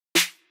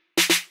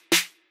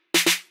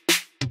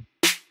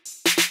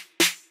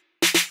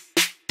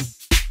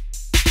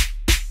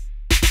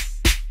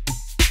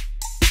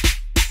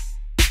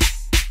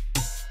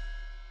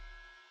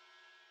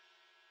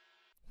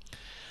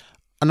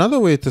Another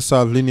way to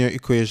solve linear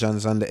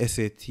equations on the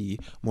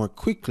SAT more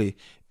quickly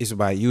is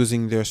by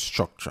using their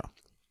structure.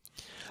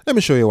 Let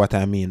me show you what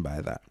I mean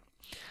by that.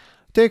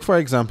 Take, for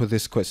example,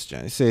 this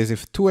question. It says,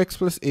 if 2x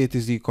plus 8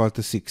 is equal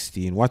to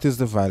 16, what is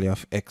the value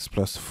of x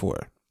plus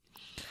 4?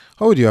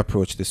 How would you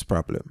approach this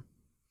problem?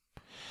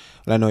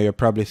 Well, I know you're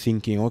probably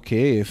thinking,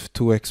 okay, if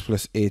 2x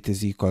plus 8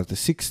 is equal to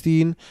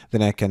 16,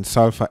 then I can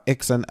solve for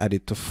x and add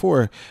it to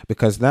 4,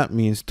 because that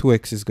means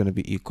 2x is going to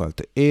be equal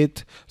to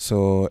 8.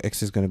 So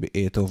x is going to be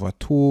 8 over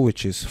 2,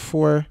 which is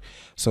 4.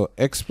 So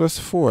x plus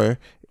 4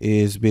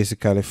 is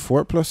basically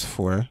 4 plus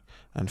 4,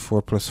 and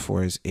 4 plus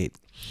 4 is 8.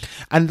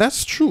 And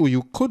that's true.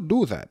 You could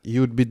do that.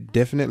 You would be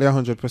definitely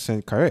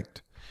 100%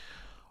 correct.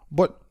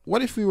 But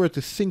what if we were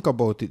to think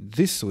about it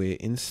this way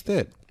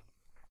instead?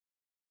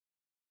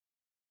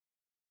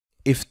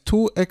 If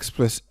 2x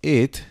plus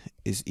 8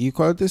 is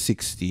equal to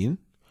 16,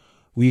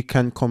 we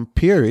can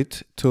compare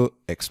it to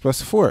x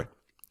plus 4.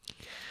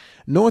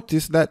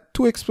 Notice that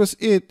 2x plus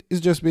 8 is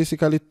just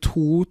basically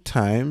 2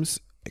 times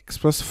x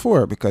plus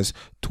 4, because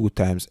 2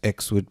 times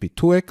x would be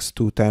 2x,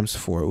 2 times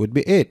 4 would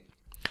be 8.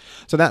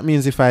 So that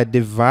means if I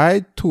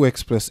divide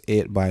 2x plus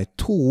 8 by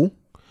 2,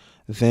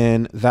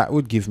 then that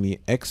would give me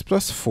x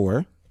plus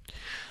 4.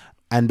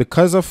 And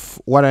because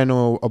of what I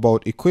know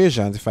about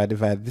equations, if I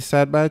divide this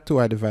side by 2,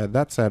 I divide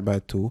that side by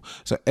 2.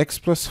 So x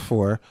plus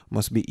 4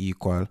 must be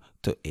equal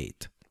to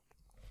 8.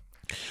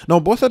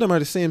 Now, both of them are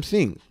the same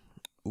thing.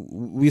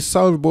 We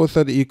solved both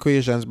of the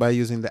equations by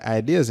using the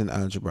ideas in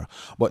algebra.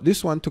 But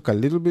this one took a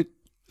little bit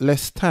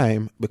less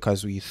time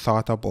because we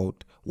thought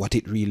about what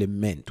it really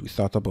meant. We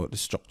thought about the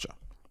structure.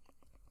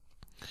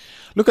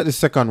 Look at the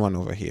second one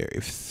over here.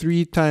 If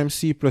 3 times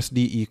c plus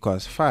d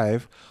equals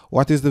 5,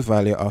 what is the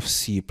value of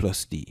c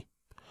plus d?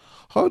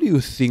 How do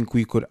you think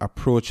we could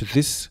approach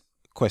this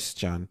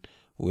question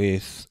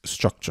with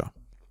structure?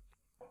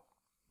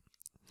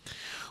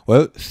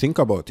 Well, think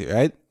about it,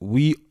 right?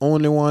 We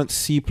only want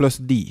c plus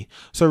d.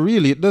 So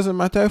really, it doesn't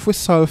matter if we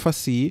solve for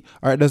c,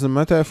 or it doesn't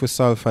matter if we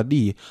solve for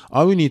d.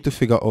 All we need to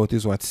figure out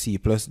is what c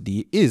plus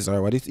d is,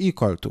 or what it's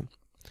equal to.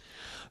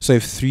 So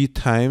if 3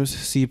 times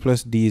c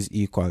plus d is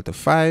equal to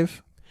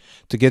 5,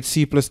 to get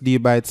c plus d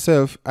by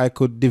itself, I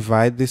could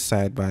divide this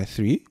side by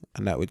 3,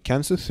 and that would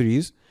cancel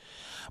 3's.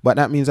 But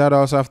that means I'd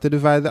also have to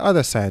divide the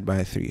other side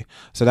by 3.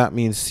 So that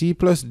means c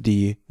plus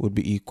d would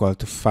be equal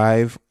to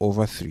 5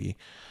 over 3.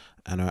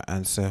 And our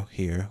answer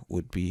here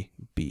would be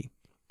B.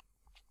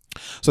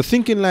 So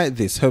thinking like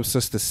this helps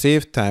us to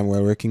save time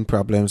while working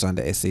problems on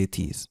the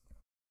SATs.